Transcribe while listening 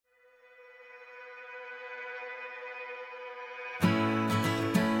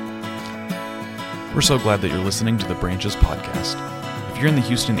We're so glad that you're listening to the Branches podcast. If you're in the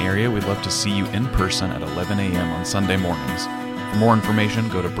Houston area, we'd love to see you in person at 11 a.m. on Sunday mornings. For more information,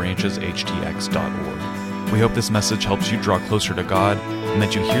 go to brancheshtx.org. We hope this message helps you draw closer to God and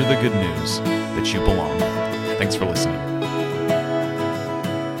that you hear the good news that you belong. Thanks for listening.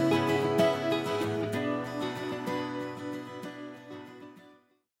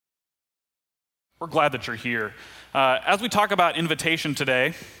 We're glad that you're here. As we talk about invitation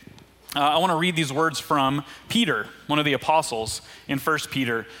today, I want to read these words from Peter, one of the apostles in 1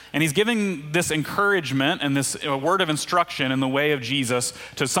 Peter. And he's giving this encouragement and this word of instruction in the way of Jesus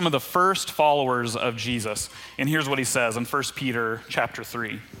to some of the first followers of Jesus. And here's what he says in 1 Peter chapter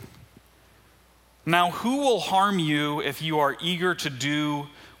 3. Now, who will harm you if you are eager to do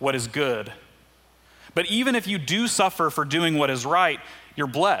what is good? But even if you do suffer for doing what is right, you're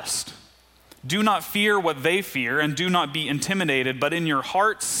blessed. Do not fear what they fear, and do not be intimidated, but in your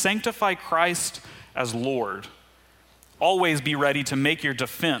hearts sanctify Christ as Lord. Always be ready to make your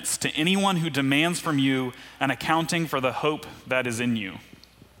defense to anyone who demands from you an accounting for the hope that is in you.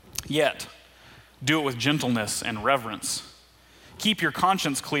 Yet, do it with gentleness and reverence. Keep your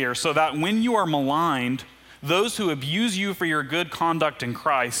conscience clear so that when you are maligned, those who abuse you for your good conduct in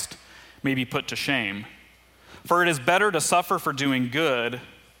Christ may be put to shame. For it is better to suffer for doing good,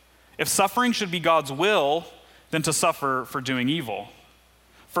 if suffering should be God's will, than to suffer for doing evil.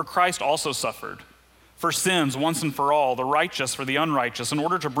 For Christ also suffered for sins once and for all, the righteous for the unrighteous, in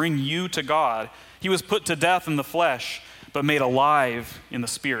order to bring you to God. He was put to death in the flesh, but made alive in the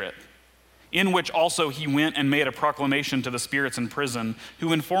Spirit, in which also he went and made a proclamation to the spirits in prison,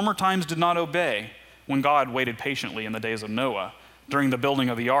 who in former times did not obey, when God waited patiently in the days of Noah, during the building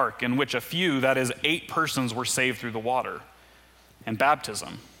of the ark, in which a few, that is 8 persons, were saved through the water. And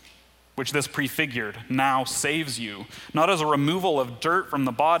baptism, which this prefigured, now saves you, not as a removal of dirt from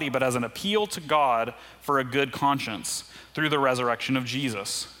the body, but as an appeal to God for a good conscience through the resurrection of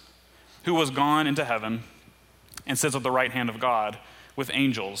Jesus, who was gone into heaven and sits at the right hand of God with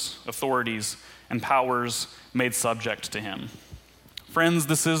angels, authorities, and powers made subject to him. Friends,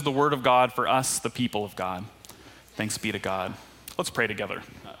 this is the word of God for us, the people of God. Thanks be to God. Let's pray together.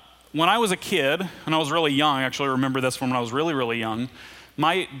 When I was a kid, and I was really young, I actually remember this from when I was really, really young,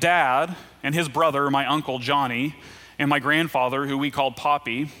 my dad and his brother, my uncle Johnny, and my grandfather, who we called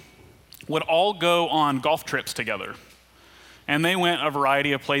Poppy, would all go on golf trips together. And they went a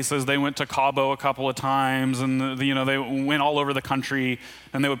variety of places. They went to Cabo a couple of times, and they went all over the country,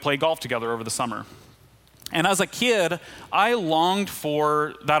 and they would play golf together over the summer. And as a kid, I longed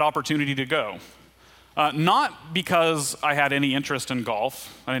for that opportunity to go. Not because I had any interest in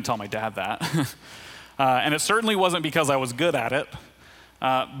golf. I didn't tell my dad that. And it certainly wasn't because I was good at it.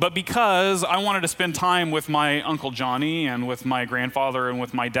 But because I wanted to spend time with my Uncle Johnny and with my grandfather and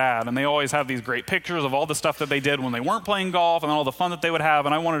with my dad, and they always have these great pictures of all the stuff that they did when they weren't playing golf and all the fun that they would have,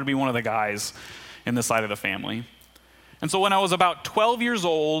 and I wanted to be one of the guys in this side of the family. And so when I was about 12 years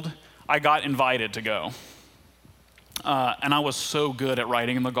old, I got invited to go. And I was so good at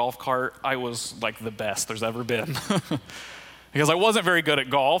riding in the golf cart. I was like the best there's ever been. Because I wasn't very good at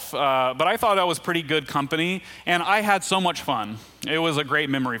golf, but I thought I was pretty good company, and I had so much fun. It was a great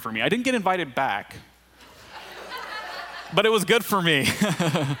memory for me. I didn't get invited back, but it was good for me.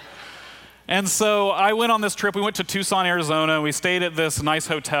 And so I went on this trip. We went to Tucson, Arizona. We stayed at this nice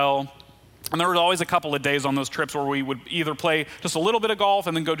hotel, and there were always a couple of days on those trips where we would either play just a little bit of golf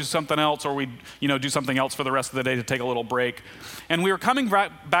and then go do something else, or we'd do something else for the rest of the day to take a little break. And we were coming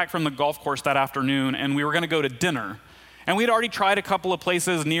back from the golf course that afternoon, and we were going to go to dinner. And we'd already tried a couple of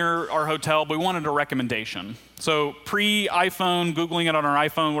places near our hotel, but we wanted a recommendation. So pre-iPhone, Googling it on our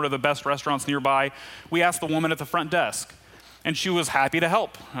iPhone, what are the best restaurants nearby, we asked the woman at the front desk. And she was happy to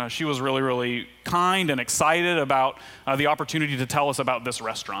help. She was really, really kind and excited about the opportunity to tell us about this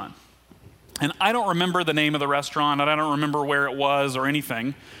restaurant. And I don't remember the name of the restaurant, and I don't remember where it was or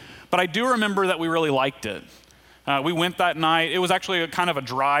anything, but I do remember that we really liked it. We went that night. It was actually kind of a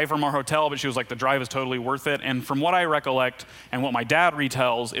drive from our hotel, but she was like, the drive is totally worth it. And from what I recollect and what my dad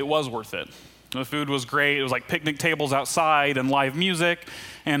retells, it was worth it. The food was great. It was like picnic tables outside and live music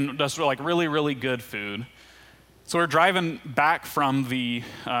and just like really, really good food. So we're driving back from the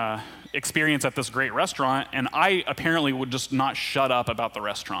experience at this great restaurant, and I apparently would just not shut up about the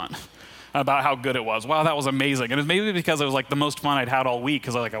restaurant. About how good it was. Wow, that was amazing. And it was maybe because it was like the most fun I'd had all week,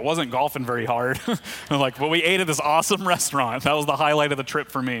 because I wasn't golfing very hard. But we ate at this awesome restaurant. That was the highlight of the trip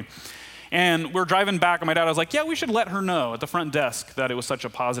for me. And we're driving back, and my dad was like, yeah, we should let her know at the front desk that it was such a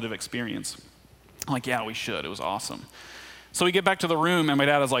positive experience. I'm like, yeah, we should. It was awesome. So we get back to the room, and my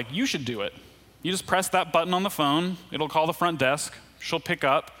dad was like, you should do it. You just press that button on the phone. It'll call the front desk. She'll pick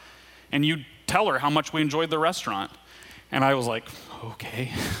up, and you tell her how much we enjoyed the restaurant. And I was like,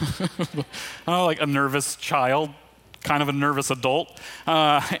 okay. I'm like a nervous child, kind of a nervous adult.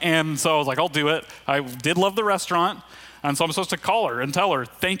 And so I was like, I'll do it. I did love the restaurant. And so I'm supposed to call her and tell her,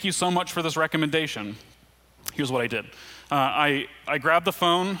 thank you so much for this recommendation. Here's what I did. I grabbed the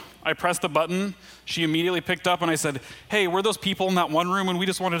phone, I pressed the button, she immediately picked up, and I said, hey, we're those people in that one room, and we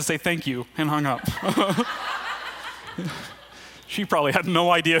just wanted to say thank you, and hung up. She probably had no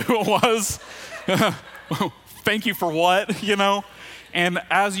idea who it was. Thank you for what, you know? And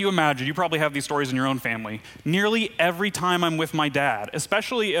as you imagine, you probably have these stories in your own family. Nearly every time I'm with my dad,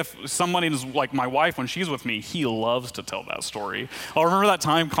 especially if somebody is like my wife when she's with me, he loves to tell that story. I'll remember that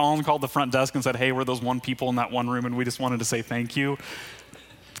time Colin called the front desk and said, hey, we're those one people in that one room and we just wanted to say thank you.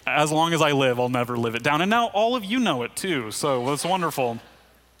 As long as I live, I'll never live it down. And now all of you know it too, so it's wonderful.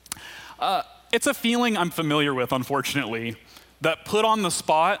 It's a feeling I'm familiar with, unfortunately, that put on the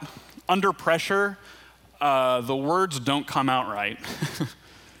spot, under pressure, the words don't come out right.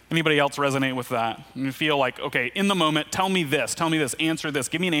 Anybody else resonate with that? You feel like, okay, in the moment, tell me this, answer this,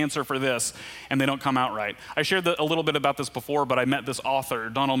 give me an answer for this, and they don't come out right. I shared a little bit about this before, but I met this author,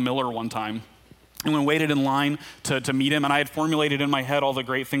 Donald Miller, one time. And we waited in line to meet him, and I had formulated in my head all the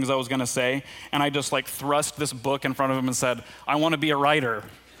great things I was gonna say, and I just like thrust this book in front of him and said, I wanna be a writer.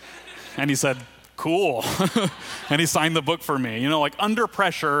 And he said, cool. And he signed the book for me. You know, like under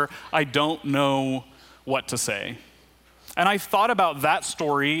pressure, I don't know what to say. And I thought about that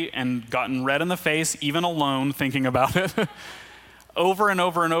story and gotten red in the face, even alone thinking about it, over and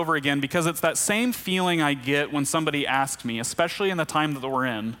over and over again, because it's that same feeling I get when somebody asks me, especially in the time that we're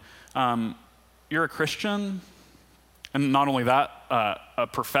in, you're a Christian? And not only that, a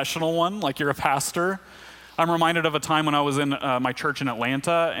professional one, like you're a pastor. I'm reminded of a time when I was in my church in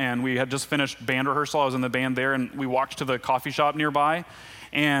Atlanta, and we had just finished band rehearsal. I was in the band there, and we walked to the coffee shop nearby,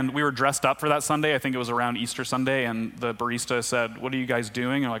 and we were dressed up for that Sunday. I think it was around Easter Sunday, and the barista said, what are you guys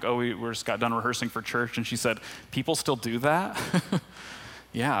doing? And I'm like, oh, we just got done rehearsing for church. And she said, people still do that?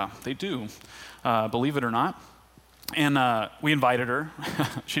 Yeah, they do, believe it or not. And we invited her.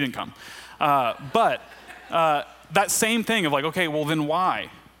 She didn't come. But that same thing of like, okay, well then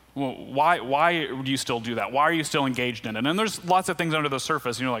why? Well, why do you still do that? Why are you still engaged in it? And there's lots of things under the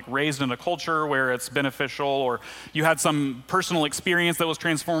surface, you know, like raised in a culture where it's beneficial, or you had some personal experience that was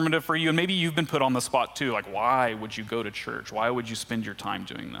transformative for you, and maybe you've been put on the spot too, like why would you go to church? Why would you spend your time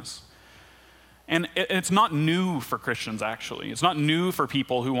doing this? And it's not new for Christians, actually. It's not new for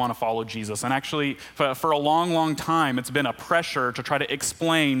people who want to follow Jesus. And actually, for a long, long time, it's been a pressure to try to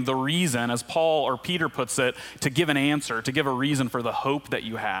explain the reason, as Paul or Peter puts it, to give an answer, to give a reason for the hope that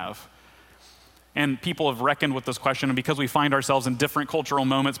you have. And people have reckoned with this question, and because we find ourselves in different cultural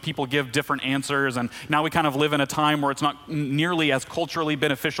moments, people give different answers, and now we kind of live in a time where it's not nearly as culturally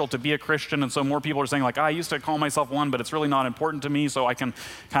beneficial to be a Christian, and so more people are saying, like, I used to call myself one, but it's really not important to me, so I can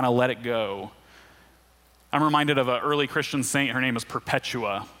kind of let it go. I'm reminded of an early Christian saint. Her name is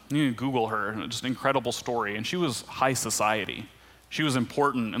Perpetua. You can Google her, just an incredible story. And she was high society. She was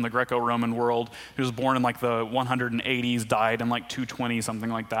important in the Greco-Roman world. She was born in like the 180s, died in like 220, something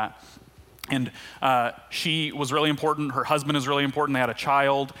like that. And she was really important. Her husband is really important. They had a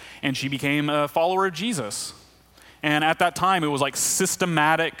child, and she became a follower of Jesus. And at that time, it was like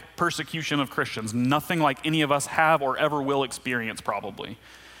systematic persecution of Christians, nothing like any of us have or ever will experience probably.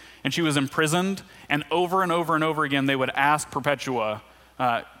 And she was imprisoned, and over and over and over again, they would ask Perpetua,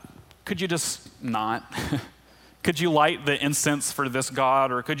 could you just not? Could you light the incense for this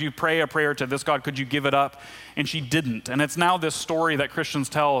God? Or could you pray a prayer to this God? Could you give it up? And she didn't. And it's now this story that Christians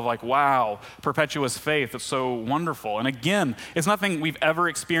tell of like, wow, Perpetua's faith is so wonderful. And again, it's nothing we've ever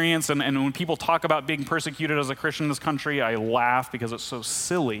experienced. And when people talk about being persecuted as a Christian in this country, I laugh because it's so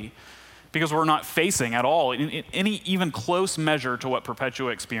silly. Because we're not facing at all in any even close measure to what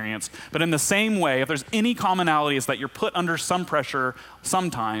Perpetua experienced. But in the same way, if there's any commonality, it's that you're put under some pressure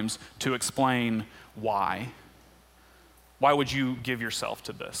sometimes to explain why. Why would you give yourself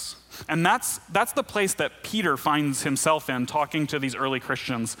to this? And that's the place that Peter finds himself in talking to these early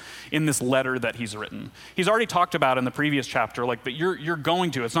Christians in this letter that he's written. He's already talked about in the previous chapter, like that you're going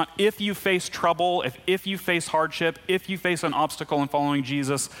to. It's not if you face trouble, if you face hardship, if you face an obstacle in following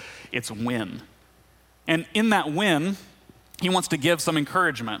Jesus, it's when. And in that when, he wants to give some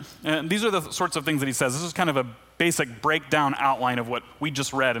encouragement. And these are the sorts of things that he says. This is kind of a basic breakdown outline of what we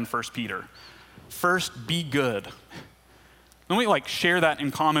just read in 1 Peter. First, be good. Don't we like share that in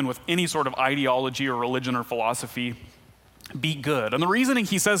common with any sort of ideology or religion or philosophy? Be good. And the reasoning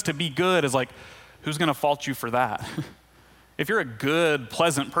he says to be good is like, who's going to fault you for that? If you're a good,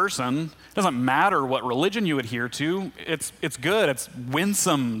 pleasant person, it doesn't matter what religion you adhere to. It's good. It's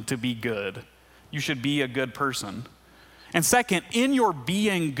winsome to be good. You should be a good person. And second, in your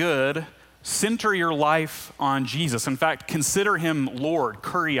being good, center your life on Jesus. In fact, consider him Lord.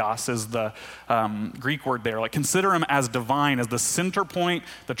 Kurios is the Greek word there. Like, consider him as divine, as the center point,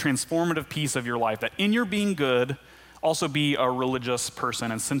 the transformative piece of your life. That in your being good, also be a religious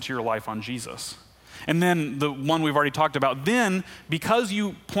person and center your life on Jesus. And then the one we've already talked about, then because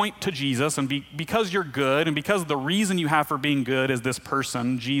you point to Jesus and because you're good and because the reason you have for being good is this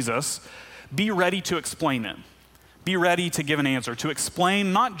person, Jesus, be ready to explain it. Be ready to give an answer, to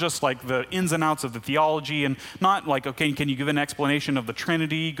explain not just like the ins and outs of the theology and not like, okay, can you give an explanation of the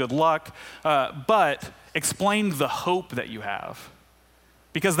Trinity? Good luck. But explain the hope that you have.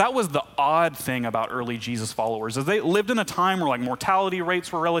 Because that was the odd thing about early Jesus followers, is they lived in a time where like mortality rates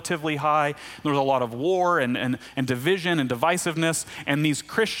were relatively high. There was a lot of war and division and divisiveness, and these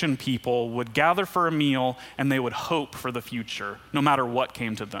Christian people would gather for a meal and they would hope for the future, no matter what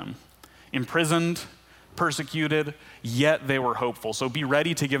came to them. Imprisoned, persecuted, yet they were hopeful. So be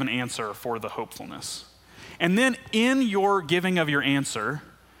ready to give an answer for the hopefulness. And then in your giving of your answer,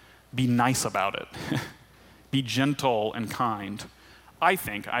 be nice about it. Be gentle and kind. I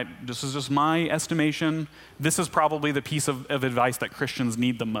think, this is just my estimation, this is probably the piece of advice that Christians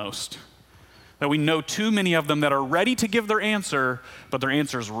need the most. That we know too many of them that are ready to give their answer, but their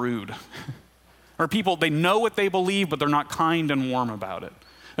answer is rude. Or people, they know what they believe, but they're not kind and warm about it.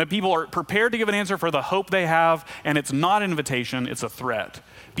 That people are prepared to give an answer for the hope they have, and it's not an invitation, it's a threat.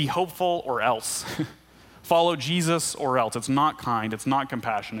 Be hopeful or else. Follow Jesus or else. It's not kind, it's not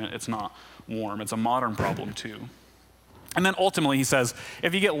compassionate, it's not warm. It's a modern problem too. And then ultimately he says,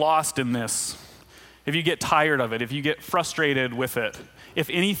 if you get lost in this, if you get tired of it, if you get frustrated with it, if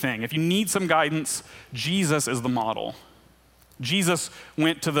anything, if you need some guidance, Jesus is the model. Jesus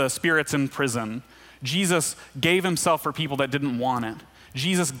went to the spirits in prison. Jesus gave himself for people that didn't want it.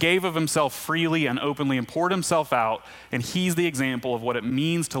 Jesus gave of himself freely and openly and poured himself out, and he's the example of what it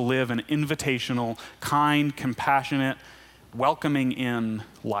means to live an invitational, kind, compassionate, welcoming in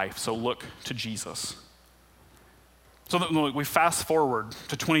life. So look to Jesus. So that we fast forward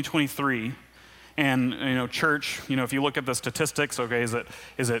to 2023, and church, if you look at the statistics, okay, is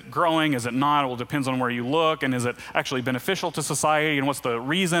it growing? Is it not? Well, it depends on where you look, and is it actually beneficial to society? And what's the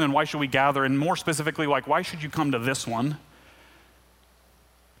reason? And why should we gather? And more specifically, like, why should you come to this one?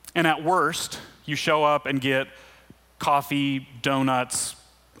 And at worst, you show up and get coffee, donuts,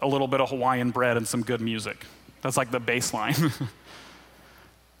 a little bit of Hawaiian bread, and some good music. That's like the baseline.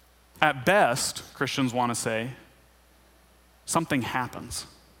 At best, Christians want to say, something happens.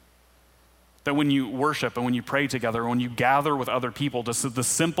 That when you worship and when you pray together, when you gather with other people, just the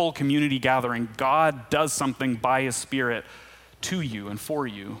simple community gathering, God does something by his Spirit to you and for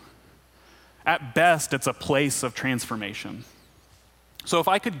you. At best, it's a place of transformation. So if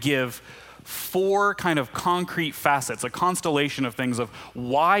I could give 4 kind of concrete facets, a constellation of things of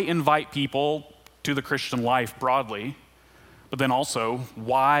why invite people to the Christian life broadly, but then also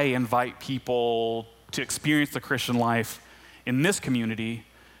why invite people to experience the Christian life in this community,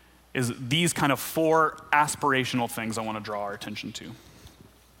 is these kind of 4 aspirational things I want to draw our attention to.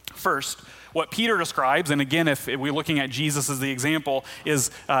 First, what Peter describes, and again, if we're looking at Jesus as the example, is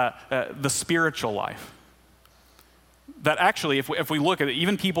the spiritual life. That actually, if we look at it,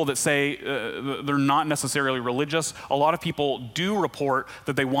 even people that say they're not necessarily religious, a lot of people do report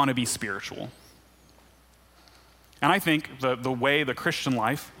that they want to be spiritual. And I think the way the Christian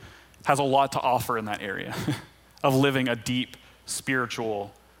life has a lot to offer in that area of living a deep,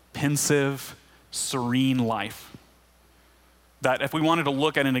 spiritual, pensive, serene life. That if we wanted to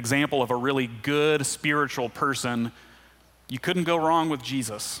look at an example of a really good spiritual person, you couldn't go wrong with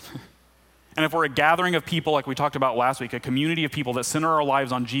Jesus. And if we're a gathering of people like we talked about last week, a community of people that center our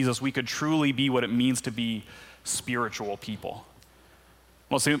lives on Jesus, we could truly be what it means to be spiritual people.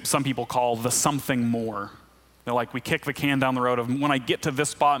 Well, some people call the something more. They're like, we kick the can down the road of when I get to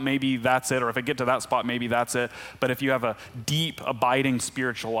this spot, maybe that's it, or if I get to that spot, maybe that's it. But if you have a deep, abiding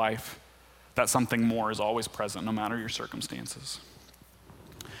spiritual life, that something more is always present, no matter your circumstances.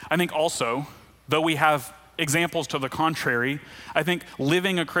 I think also, though we have examples to the contrary, I think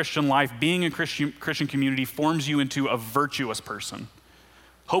living a Christian life, being a Christian community forms you into a virtuous person.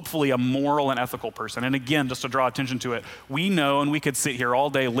 Hopefully a moral and ethical person. And again, just to draw attention to it, we know, and we could sit here all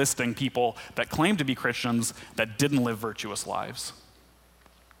day listing people that claim to be Christians that didn't live virtuous lives.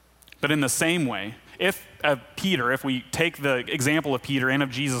 But in the same way, if we take the example of Peter and of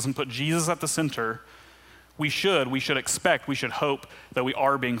Jesus and put Jesus at the center, we should hope that we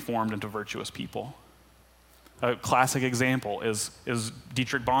are being formed into virtuous people. A classic example is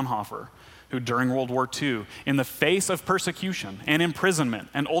Dietrich Bonhoeffer, who during World War II, in the face of persecution and imprisonment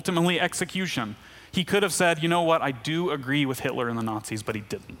and ultimately execution, he could have said, you know what, I do agree with Hitler and the Nazis, but he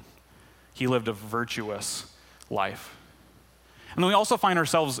didn't. He lived a virtuous life. And then we also find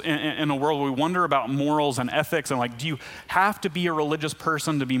ourselves in a world where we wonder about morals and ethics and like, do you have to be a religious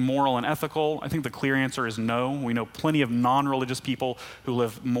person to be moral and ethical? I think the clear answer is no. We know plenty of non-religious people who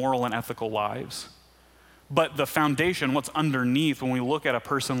live moral and ethical lives. But the foundation, what's underneath when we look at a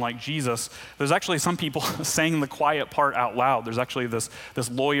person like Jesus, there's actually some people saying the quiet part out loud. There's actually this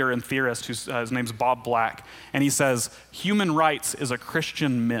lawyer and theorist whose his name's Bob Black, and he says, human rights is a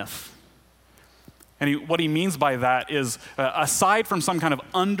Christian myth. And what he means by that is, aside from some kind of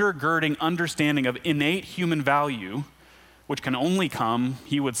undergirding understanding of innate human value, which can only come,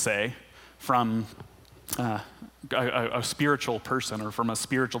 he would say, from a spiritual person or from a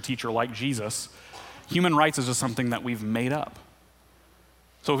spiritual teacher like Jesus, human rights is just something that we've made up.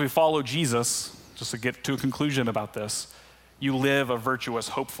 So if we follow Jesus, just to get to a conclusion about this, you live a virtuous,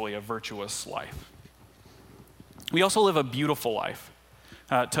 hopefully a virtuous life. We also live a beautiful life.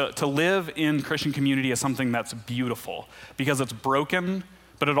 To live in Christian community is something that's beautiful because it's broken,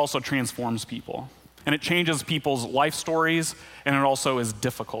 but it also transforms people. And it changes people's life stories, and it also is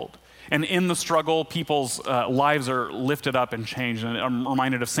difficult. And in the struggle, people's lives are lifted up and changed. And I'm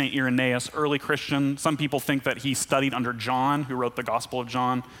reminded of St. Irenaeus, early Christian. Some people think that he studied under John, who wrote the Gospel of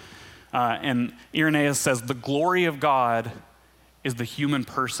John. And Irenaeus says, the glory of God is the human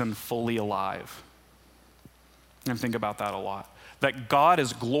person fully alive. And think about that a lot. That God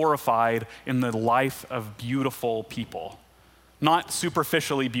is glorified in the life of beautiful people. Not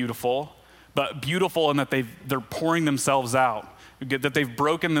superficially beautiful, but beautiful in that they're pouring themselves out. That they've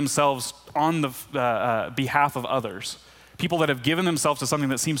broken themselves on the behalf of others. People that have given themselves to something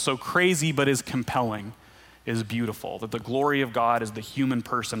that seems so crazy but is compelling, is beautiful. That the glory of God is the human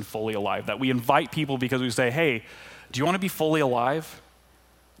person fully alive. That we invite people because we say, hey, do you want to be fully alive?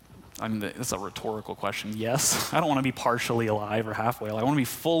 I mean, it's a rhetorical question. Yes. I don't want to be partially alive or halfway alive. I want to be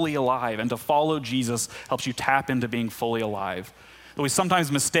fully alive. And to follow Jesus helps you tap into being fully alive. But we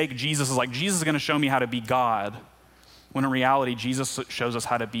sometimes mistake Jesus as like, Jesus is going to show me how to be God. When in reality, Jesus shows us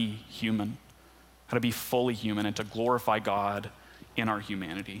how to be human, how to be fully human and to glorify God in our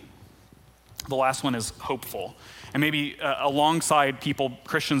humanity. The last one is hopeful. And maybe alongside people,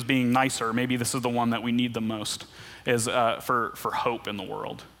 Christians being nicer, maybe this is the one that we need the most, is for hope in the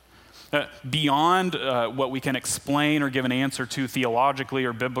world. Beyond what we can explain or give an answer to theologically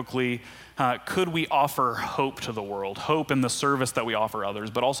or biblically, could we offer hope to the world? Hope in the service that we offer others,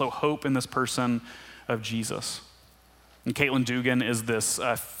 but also hope in this person of Jesus. And Caitlin Dugan is this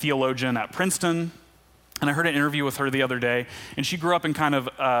theologian at Princeton, and I heard an interview with her the other day, and she grew up in kind of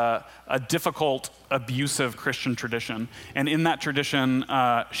a difficult, abusive Christian tradition. And in that tradition,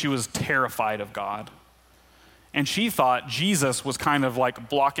 she was terrified of God. And she thought Jesus was kind of like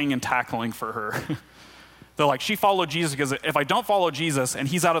blocking and tackling for her. They're like, she followed Jesus because if I don't follow Jesus and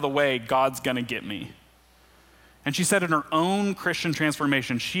he's out of the way, God's gonna get me. And she said in her own Christian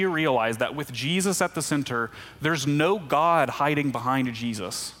transformation, she realized that with Jesus at the center, there's no God hiding behind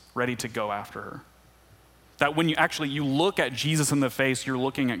Jesus, ready to go after her. That when you look at Jesus in the face, you're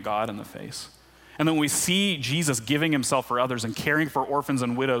looking at God in the face. And then we see Jesus giving himself for others and caring for orphans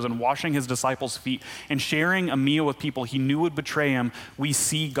and widows and washing his disciples' feet and sharing a meal with people he knew would betray him. We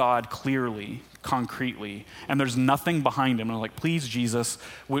see God clearly, concretely, and there's nothing behind him. And we're like, please, Jesus,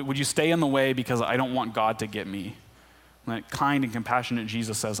 would you stay in the way because I don't want God to get me? And that kind and compassionate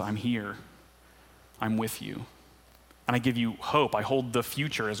Jesus says, I'm here. I'm with you. And I give you hope. I hold the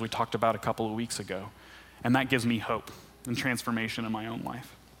future, as we talked about a couple of weeks ago. And that gives me hope and transformation in my own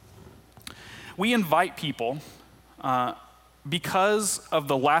life. We invite people because of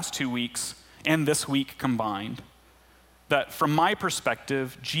the last 2 weeks and this week combined, that from my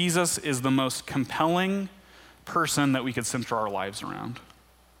perspective, Jesus is the most compelling person that we could center our lives around.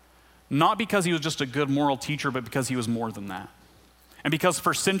 Not because he was just a good moral teacher, but because he was more than that. And because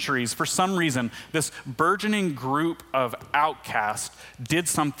for centuries, for some reason, this burgeoning group of outcasts did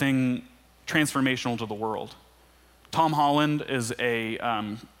something transformational to the world. Tom Holland is a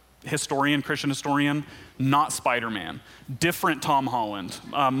Christian historian, not Spider-Man. Different Tom Holland,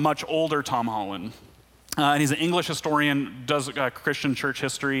 much older Tom Holland. And he's an English historian, does Christian church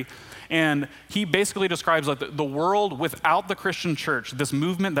history. And he basically describes like the world without the Christian church, this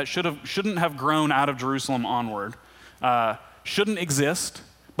movement that shouldn't have grown out of Jerusalem onward, shouldn't exist,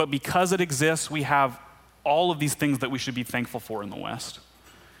 but because it exists, we have all of these things that we should be thankful for in the West.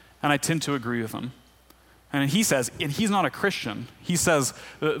 And I tend to agree with him. And he says, and he's not a Christian, he says,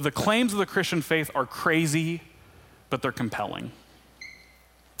 the claims of the Christian faith are crazy, but they're compelling.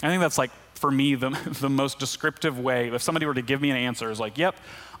 I think that's like, for me, the most descriptive way. If somebody were to give me an answer, is like, yep,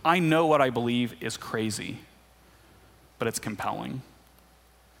 I know what I believe is crazy, but it's compelling.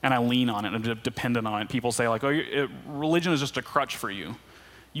 And I lean on it and I'm dependent on it. People say like, oh, religion is just a crutch for you.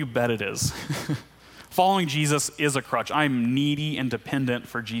 You bet it is. Following Jesus is a crutch. I'm needy and dependent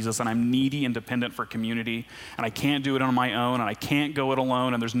for Jesus, and I'm needy and dependent for community, and I can't do it on my own, and I can't go it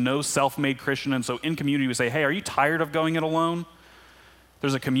alone, and there's no self-made Christian. And so in community, we say, hey, are you tired of going it alone?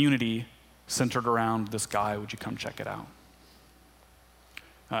 There's a community centered around this guy. Would you come check it out?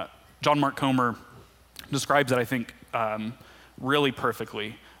 John Mark Comer describes it, I think, really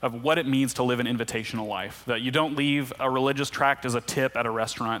perfectly, of what it means to live an invitational life. That you don't leave a religious tract as a tip at a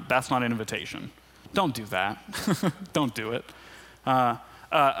restaurant. That's not an invitation. Don't do that. Don't do it.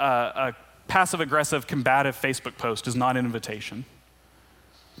 A passive-aggressive, combative Facebook post is not an invitation.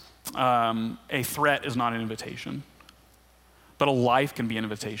 A threat is not an invitation. But a life can be an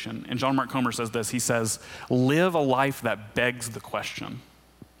invitation. And John Mark Comer says this. He says, live a life that begs the question.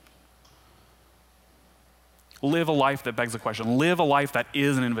 Live a life that begs the question. Live a life that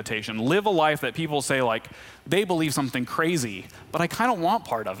is an invitation. Live a life that people say like, they believe something crazy, but I kind of want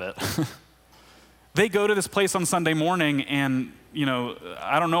part of it. They go to this place on Sunday morning and,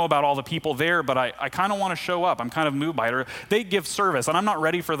 I don't know about all the people there, but I kind of want to show up. I'm kind of moved by it. Or they give service, and I'm not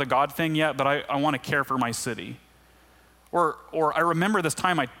ready for the God thing yet, but I want to care for my city. Or I remember this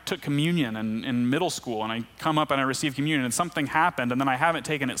time I took communion in middle school, and I come up and I received communion, and something happened, and then I haven't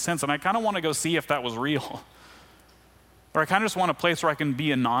taken it since, and I kind of want to go see if that was real. Or I kind of just want a place where I can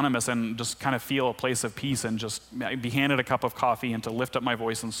be anonymous and just kind of feel a place of peace and just be handed a cup of coffee and to lift up my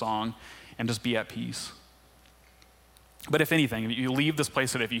voice in song and just be at peace. But if anything, if you leave this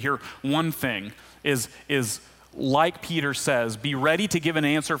place today, if you hear one thing, is like Peter says, be ready to give an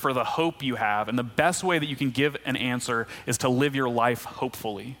answer for the hope you have. And the best way that you can give an answer is to live your life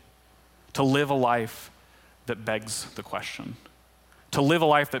hopefully, to live a life that begs the question, to live a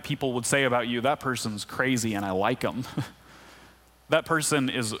life that people would say about you, that person's crazy and I like them. That person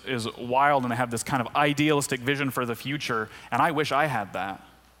is wild and they have this kind of idealistic vision for the future, and I wish I had that.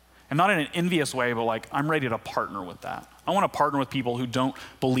 And not in an envious way, but like I'm ready to partner with that. I want to partner with people who don't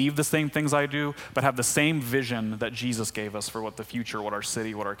believe the same things I do, but have the same vision that Jesus gave us for what the future, what our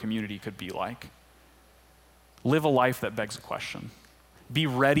city, what our community could be like. Live a life that begs a question. Be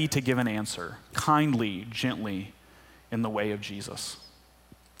ready to give an answer, kindly, gently, in the way of Jesus.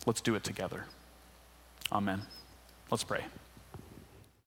 Let's do it together. Amen. Let's pray.